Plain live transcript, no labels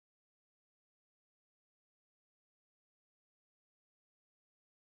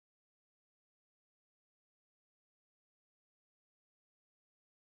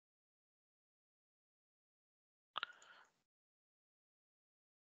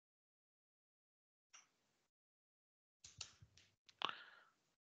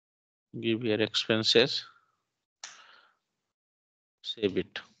Give here expenses, save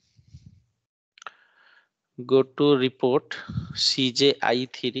it. Go to report.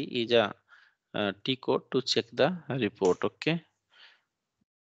 CJI3 is a T code to check the report. Okay,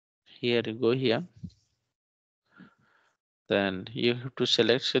 here you go here. Then you have to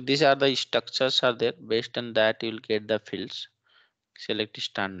select. So these are the structures are there. Based on that, you will get the fields. Select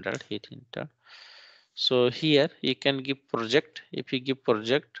standard, hit enter. So here you can give project. If you give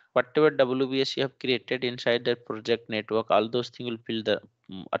project, whatever WBS you have created inside that project network, all those things will pull the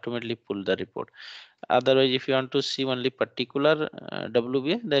automatically pull the report. Otherwise, if you want to see only particular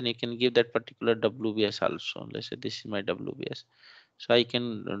WBS, then you can give that particular WBS also. Let's say this is my WBS. So I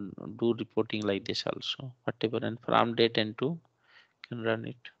can do reporting like this also. Whatever, and from date and to can run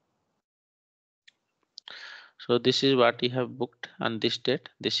it. So this is what you have booked on this date.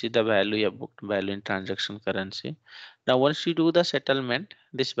 This is the value you have booked, value in transaction currency. Now once you do the settlement,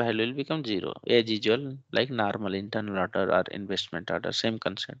 this value will become zero as usual, like normal internal order or investment order, same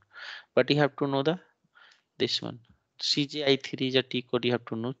concept. But you have to know the this one. CGI3 is a T code you have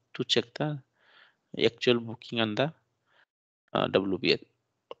to know to check the actual booking on the WBS.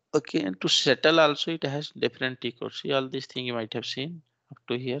 Okay, and to settle also it has different T codes. See all these things you might have seen up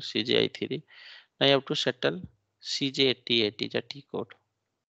to here CGI3. Now you have to settle CJ88 is a T code.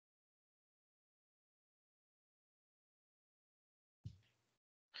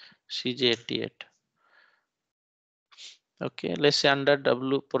 CJ88. Okay, let's say under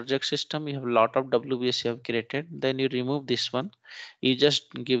W project system, you have a lot of WBS you have created. Then you remove this one. You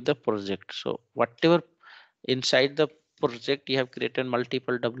just give the project. So whatever inside the project you have created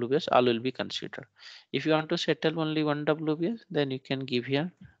multiple WBS, all will be considered. If you want to settle only one WBS, then you can give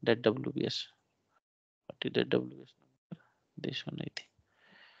here that WBS. What is the WBS number? This one, I think.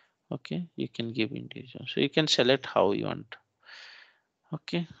 Okay, you can give individual. So you can select how you want.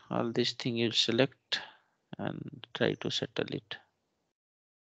 Okay, all these thing you select and try to settle it.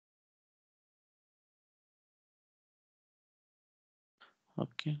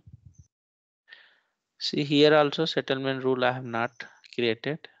 Okay. See here also settlement rule I have not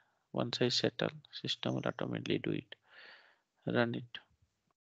created. Once I settle, system will automatically do it. Run it.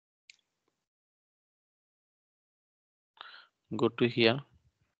 Go to here,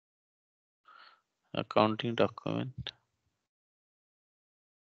 accounting document.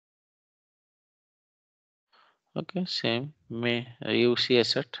 Okay, same. May use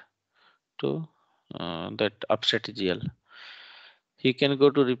asset to that upset GL. You can go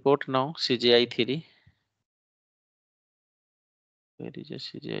to report now. CGI3. Where is a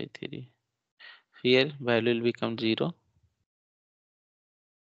CGI3? Here value will become 0.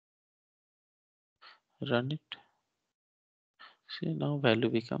 Run it. See now value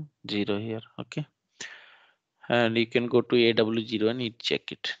become 0 here. Okay. And you can go to AW0 and you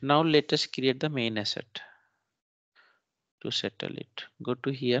check it. Now let us create the main asset to settle it. Go to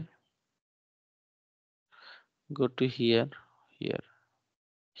here. Go to here, here,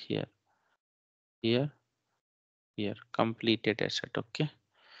 here, here, here. Completed asset. Okay.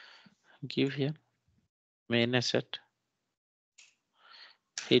 Give here main asset.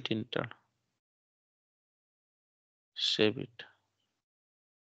 Hit enter. Save it.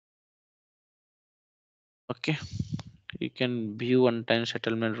 Okay. You can view one-time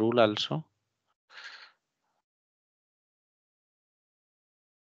settlement rule also.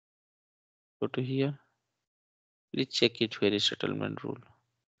 Go to here. Please check it where is settlement rule.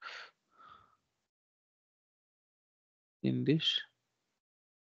 In this.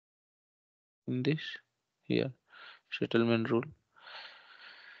 In this. Here. Settlement rule.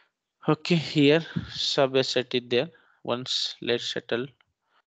 Okay. Here sub asset is there. Once let's settle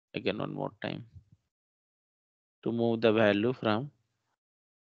again one more time to move the value from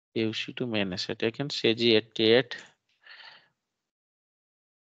AUC to main asset. I can say G88.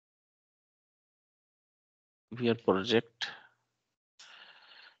 Here project.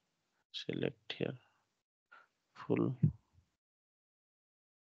 Select here full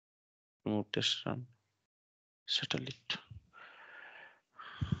remove test run, settle it.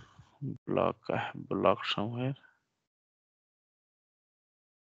 Block, I have blocked somewhere.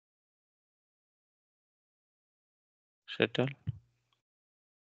 Settle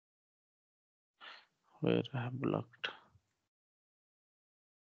where I have blocked.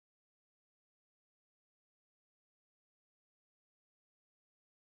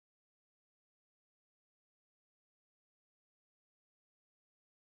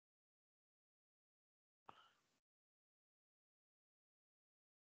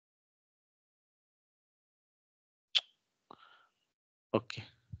 Okay.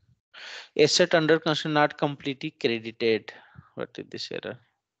 Asset under construction not completely credited. What is this error?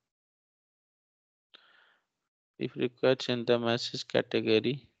 If required, change the message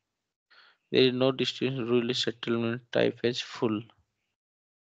category. There is no distinction rule is settlement type as full.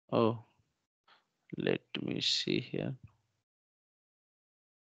 Oh, let me see here.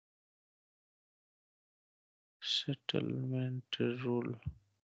 Settlement rule.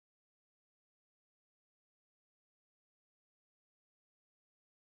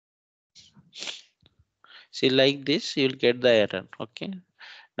 See, like this, you will get the error. Okay.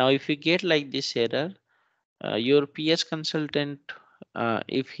 Now, if you get like this error, your PS consultant,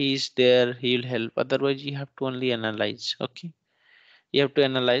 if he is there, he will help. Otherwise, you have to only analyze. Okay. You have to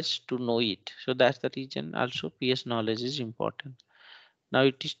analyze to know it. So that's the reason. Also, PS knowledge is important. Now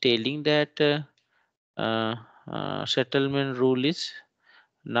it is telling that settlement rule is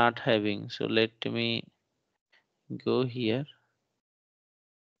not having. So let me go here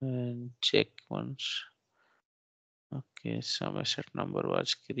and check once. Okay, some asset number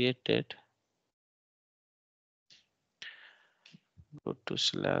was created. Go to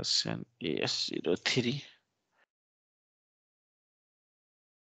slash and AS03.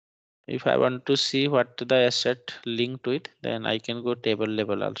 If I want to see what the asset linked to it, then I can go table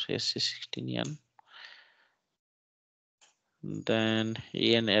level also SC16N. Then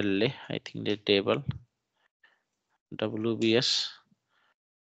ENLA, I think the table WBS.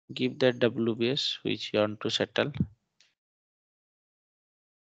 Give that WBS which you want to settle,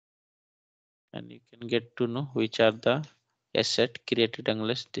 and you can get to know which are the asset created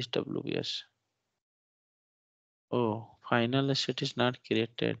unless this WBS. Oh, final asset is not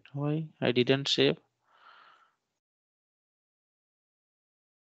created. Why? I didn't save.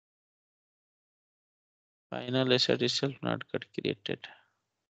 Final asset itself not got created.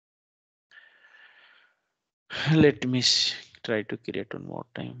 Let me try to create one more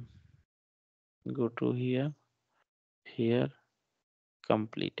time. Go to here, here,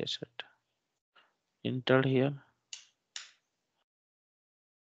 complete asset. Enter here.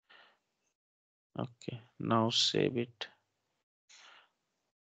 Okay, now save it.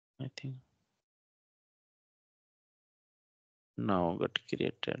 I think now got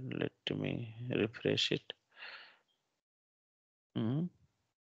created. Let me refresh it.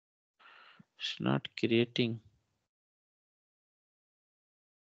 It's not creating.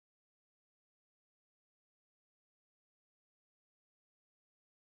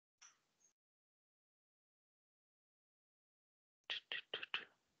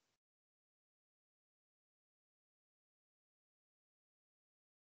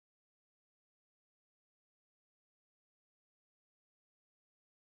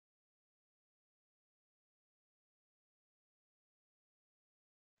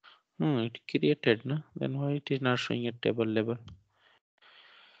 It created, no? Then why it is not showing a table level?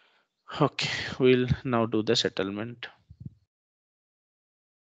 Okay, we'll now do the settlement.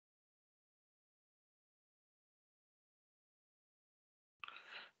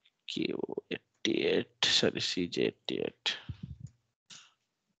 Q88, sorry, CJ88.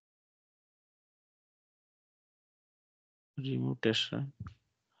 Remove test run.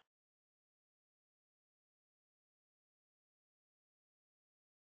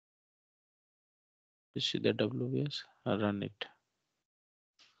 You see the WBS, run it.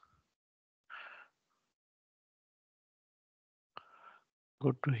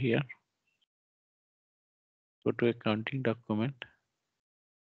 Go to here. Go to accounting document.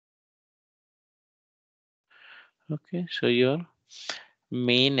 Okay, so your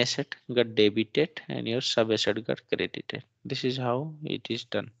main asset got debited and your sub asset got credited. This is how it is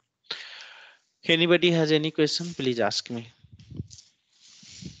done. Anybody has any question, please ask me.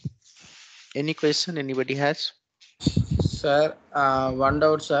 Any question anybody has? Sir, one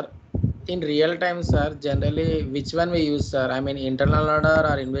doubt, sir. In real time, sir, generally which one we use, sir? I mean, internal order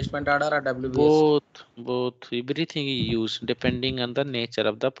or investment order or WBS? Both, everything you use depending on the nature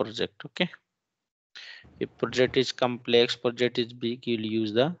of the project. Okay. If project is complex, project is big, you'll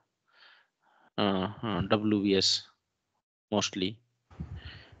use the WBS mostly.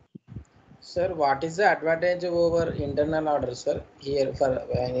 Sir, what is the advantage over internal order, sir? Here for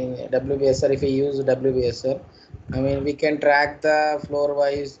I mean, WBS, sir. If we use WBS, sir, I mean we can track the floor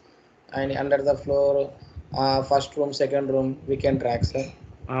wise and under the floor, first room, second room, we can track, sir.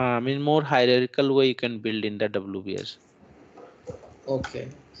 I mean more hierarchical way you can build in the WBS. Okay.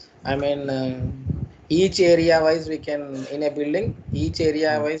 I mean, each area wise we can in a building. Each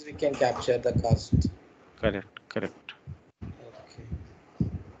area Uh, wise we can capture the cost. correct. Okay.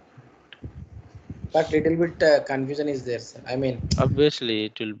 But little bit confusion is there, sir. I mean, Obviously,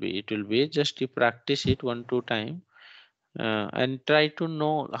 it will be just you practice it 1 2 time and try to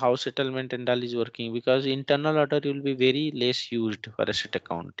know how settlement and all is working, because internal order will be very less used for asset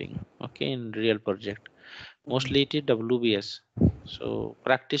accounting. Okay, in real project. Mostly it is WBS. So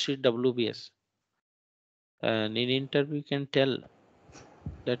practice with WBS. And in interview, you can tell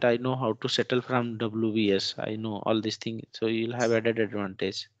that I know how to settle from WBS. I know all these things. So you'll have added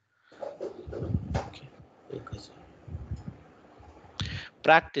advantage. Okay. Okay, sir.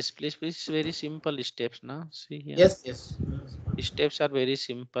 Practice, please. Please, very simple steps now. See here. Yes, yes. Steps are very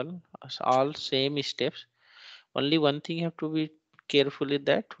simple. All same steps. Only one thing you have to be careful is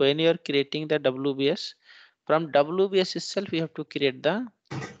that when you are creating the WBS, from WBS itself, you have to create the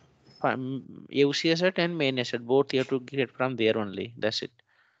UC asset and main asset. Both you have to create from there only. That's it.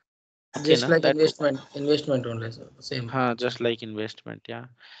 Okay, Just now like that investment only, sir. Same. just like investment, yeah.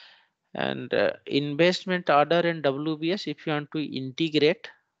 And investment order and WBS, if you want to integrate,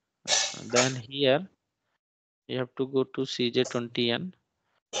 then here you have to go to CJ20N.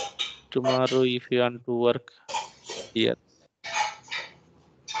 Tomorrow, if you want to work here,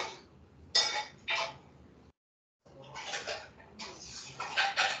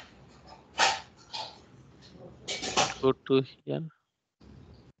 go to here,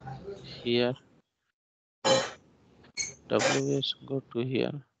 here, here, WBS, go to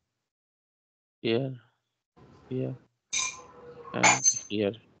here, here, here, and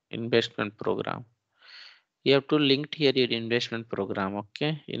here, investment program. You have to link here your investment program,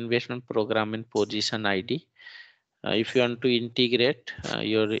 okay? Investment program in position ID. If you want to integrate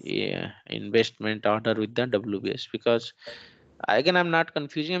your investment order with the WBS, because again I'm not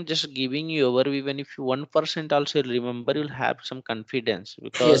confusing, I'm just giving you overview. Even if you 1% also remember, you'll have some confidence,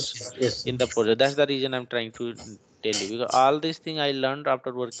 because Yes, yes, in the project, that's the reason I'm trying to tell you, because all these things I learned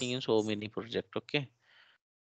after working in so many projects. Okay.